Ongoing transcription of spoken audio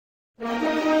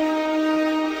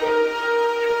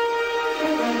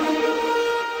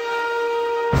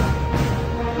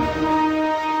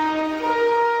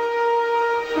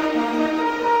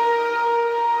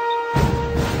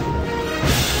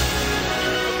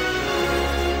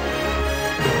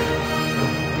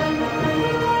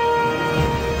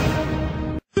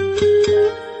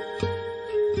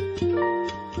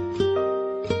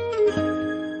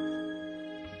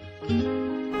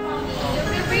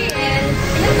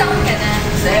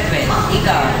7.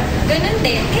 Ikaw? Ganun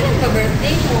din. Kailan ba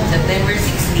birthday mo? September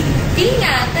 16. Di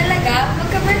nga, talaga.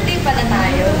 Magka-birthday pala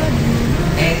tayo.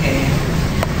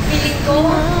 Feeling ko,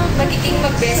 magiging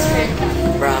mag-best friend ka.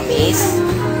 Promise?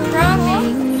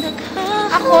 Promise?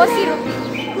 Ako si Ruby.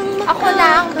 Ako na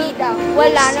ang bida.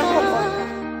 Wala nang kumontra.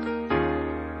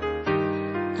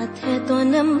 At heto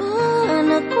naman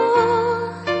ako,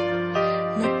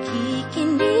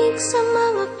 nakikinig sa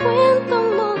mga kwento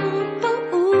mong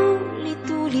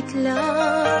paulit-ulit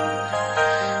lang.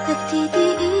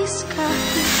 Nagtitiis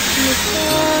kahit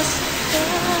nakas ka.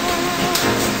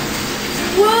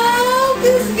 Wow!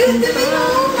 Feels good to be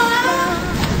home, ah!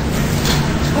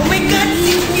 Oh my God!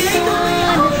 Cynthia! Ito na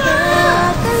yun!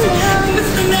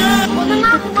 Basta na! Punta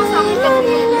na ako pa sa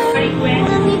akin.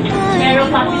 Meron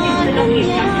kasi yung salungin.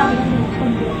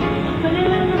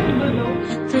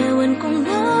 At ewan kong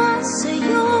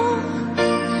nasa'yo,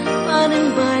 parang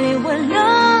baliwala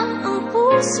ang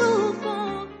puso ko.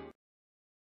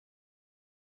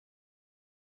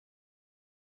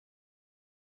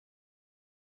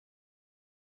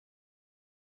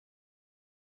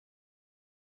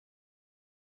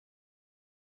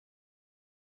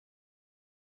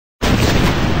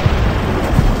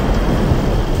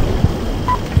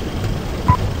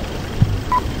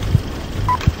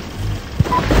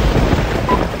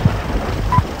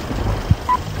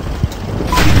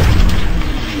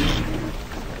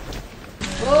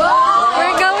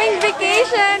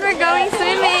 We're going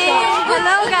swimming.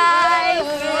 Hello, guys.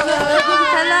 Hello.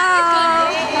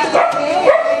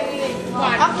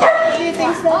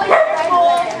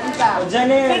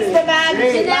 Fix the bag.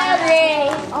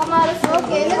 Janelle. Oh, Maris.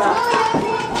 Okay, let's go.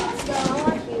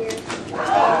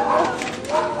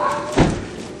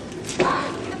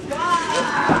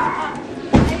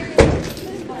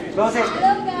 Let's Go, Sid.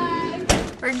 Hello, guys.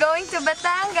 We're going to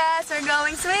Batangas. We're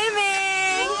going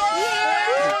swimming.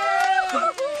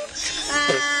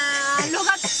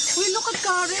 Look at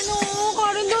Karen, oh.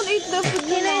 Karen, don't eat the food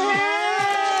na.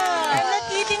 I'm not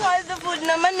eating all the food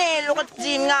naman eh. Look at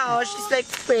Jean nga, oh. She's like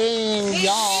praying.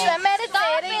 Yeah.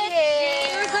 Meditating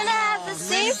here. We're gonna have a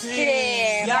safe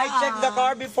trip. Yeah, I checked the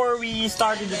car before we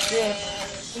started the trip.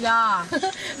 Yeah.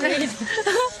 Oh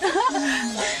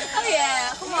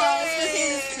yeah. Come on, let's go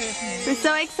see this trip. We're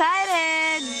so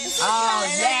excited. Oh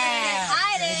yeah.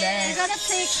 We're gonna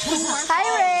take Hi,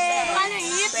 Ray.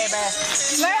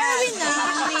 Where are we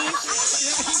now?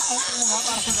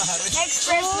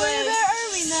 Expressway. Where are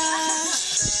we now?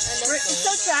 It's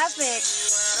so traffic.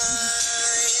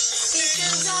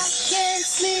 Can't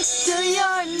sleep till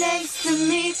you're next to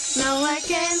me. Now I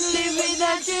can't live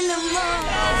without you no more.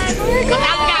 Oh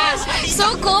my gosh,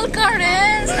 so cold,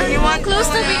 Karen. You want close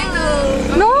to me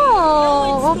too? No,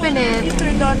 open it. You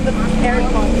turned on the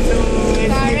aircon, so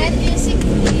Karen, music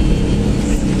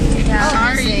please. Yeah.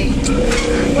 Sorry.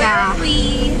 Where are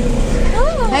we?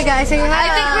 Hey guys, say hi. I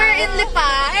think we're in Lipa.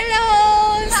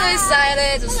 Hello. I'm so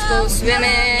excited. Let's go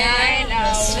swimming. I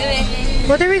know. Swimming.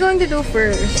 What are we going to do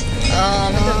first?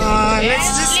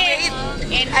 let's just wait.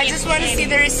 I just want to see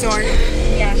the resort.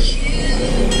 Yeah.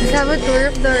 Let's have a tour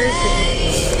of the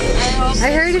resort.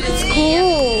 I heard it's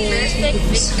cool. This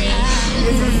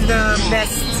is the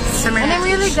best summer. And I'm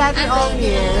really glad we're all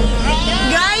here.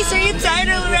 Guys, are you tired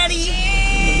already?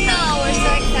 No, we're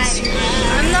so excited.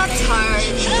 I'm not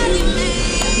tired.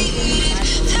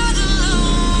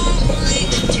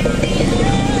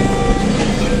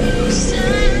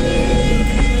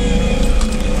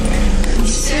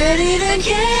 Ready to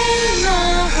get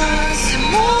my heart's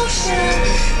emotion.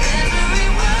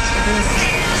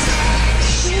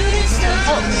 Shooting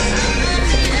stars.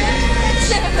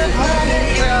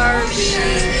 Where are we?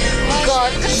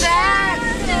 God, look at that!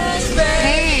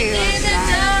 Hey,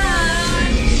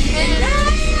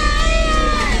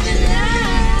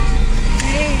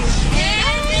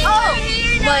 Oh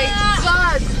my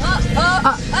God!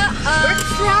 We're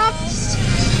trapped.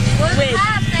 Wait.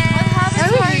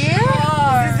 are we here?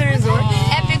 Is this the resort?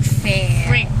 Epic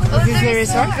fair. Is this the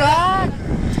resort? God!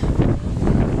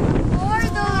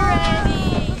 Bored already.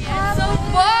 I'm so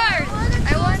bored. I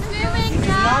want swimming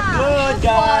now. Not good,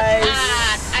 guys.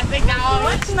 I think now.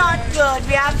 What's not good?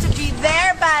 We have to be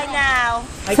there by now.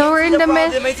 So we're in the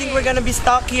mid. I think we're gonna be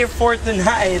stuck here for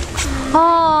tonight.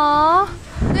 Aww.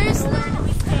 There's no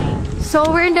mistake.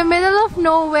 So we're in the middle of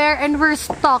nowhere and we're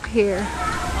stuck here.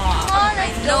 Oh,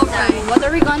 let's go now. What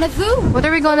are we gonna do? What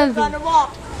are we gonna do? We're gonna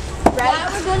walk. Yeah,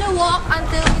 we're gonna walk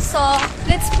until we saw.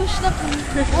 Let's push the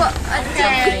what?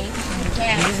 Until.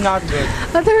 This is not good.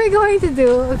 What are we going to do?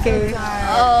 Okay.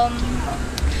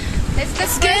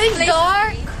 It's getting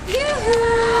dark.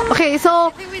 Okay,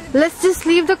 so let's just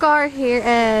leave the car here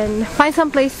and find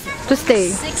some place to stay.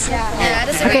 Yeah,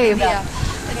 that's a Okay. good idea.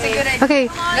 That's a good idea. Okay,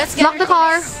 Let's get lock the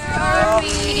car.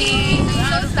 Hurry.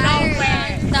 I'm so tired.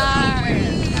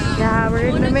 Yeah,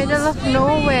 we're in the middle of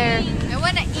nowhere. I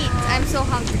wanna eat. I'm so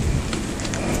hungry.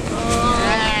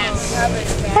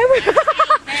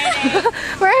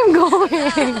 Where I'm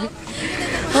going?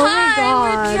 Oh my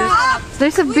god.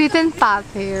 There's a beaten path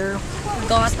here.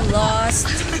 Got lost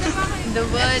in the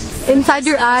woods. Inside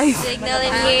your eyes. Signal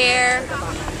in here.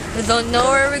 We don't know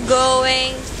where we're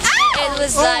going. It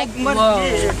was like,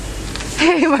 whoa.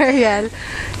 Hey, Mariel.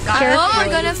 Oh, we're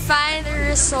gonna find a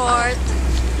resort.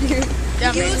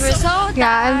 Resort.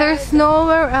 Yeah, and there's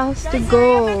nowhere else to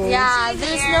go. Yeah,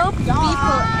 there's no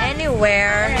people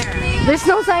anywhere. There's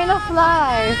no sign of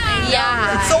life.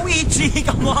 Yeah. So itchy,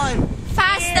 come on.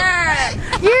 Faster.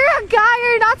 You're a guy,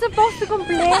 you're not supposed to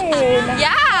complain.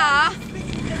 Yeah.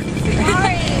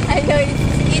 Sorry. I know it's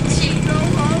itchy. Go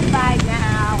home by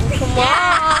now. Come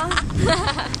on.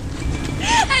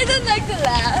 I don't like to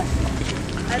laugh.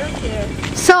 I don't care.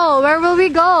 So, where will we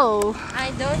go?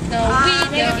 I don't know.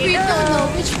 We don't know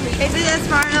which way. Is it as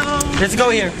far as Let's go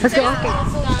here. Let's go. Okay.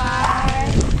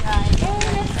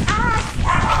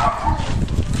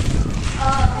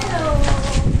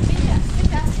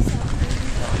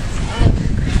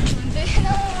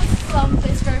 Some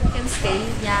place where we can stay,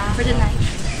 yeah, for the night.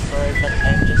 Sorry, but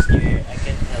I'm just here. I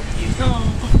can help you.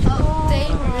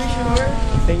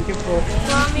 Thank you for.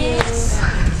 Promise.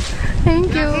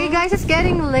 Thank you. Hey guys, it's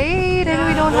getting late and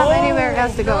we don't have anywhere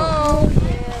else to go.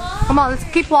 Come on, let's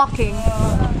keep walking.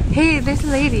 Hey, there's a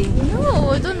lady. No,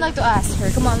 I don't like to ask her.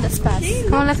 Come on, let's pass.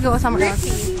 Come on, let's go somewhere else.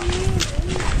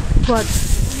 What?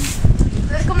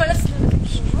 Come on, let's.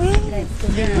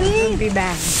 We'll be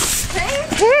back.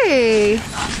 Hey!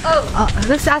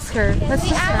 Let's ask her. Let's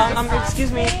just ask.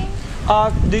 Excuse me.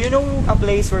 Do you know a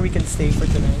place where we can stay for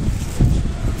tonight?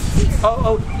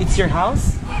 Oh, it's your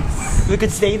house? We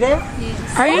could stay there?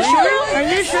 Are you sure? Are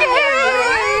you sure?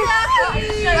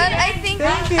 But I think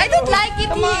I don't like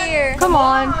it here. Come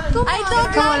on. I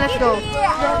don't Come on, like let's it go. here.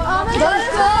 Don't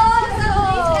go.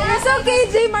 It's okay,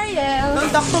 J. Mariel.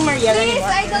 Don't talk to Mariel Please, anymore.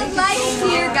 I don't like it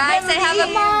here, guys. I have a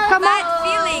bad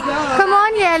feeling. Come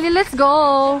on, Yeli, let's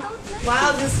go.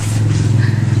 Wow, this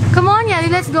Come on, Yeli,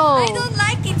 let's go. I don't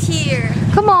like it here.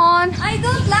 Come on. I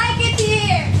don't like it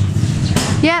here.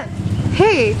 Yeah.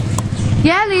 Hey,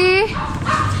 Yeli.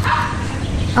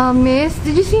 Miss,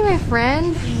 did you see my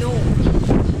friend? No.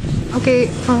 Okay.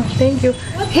 Thank you.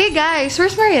 Hey guys,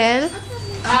 where's Mariel?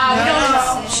 we don't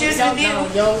know. She's with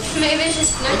you. Maybe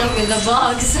she's flirting with the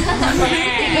bugs.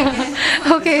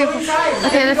 Okay.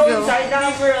 Okay, let's go.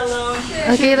 Now we're alone.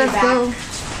 Okay, let's go.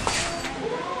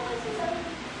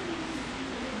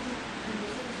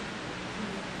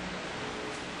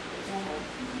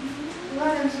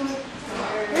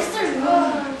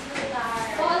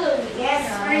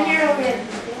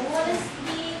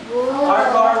 Our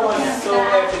car was so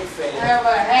epic fail.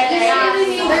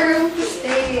 The room to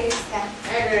stay is that.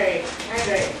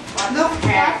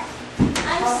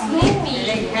 I'm sleepy.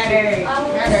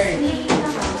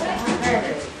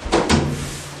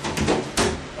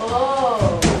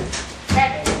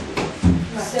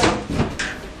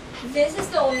 This is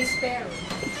the only spare room.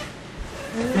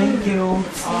 Thank you.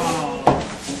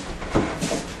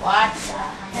 What's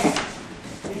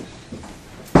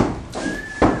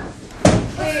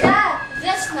that?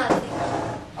 That's nothing.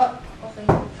 Okay.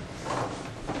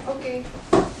 Okay.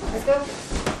 Let's go.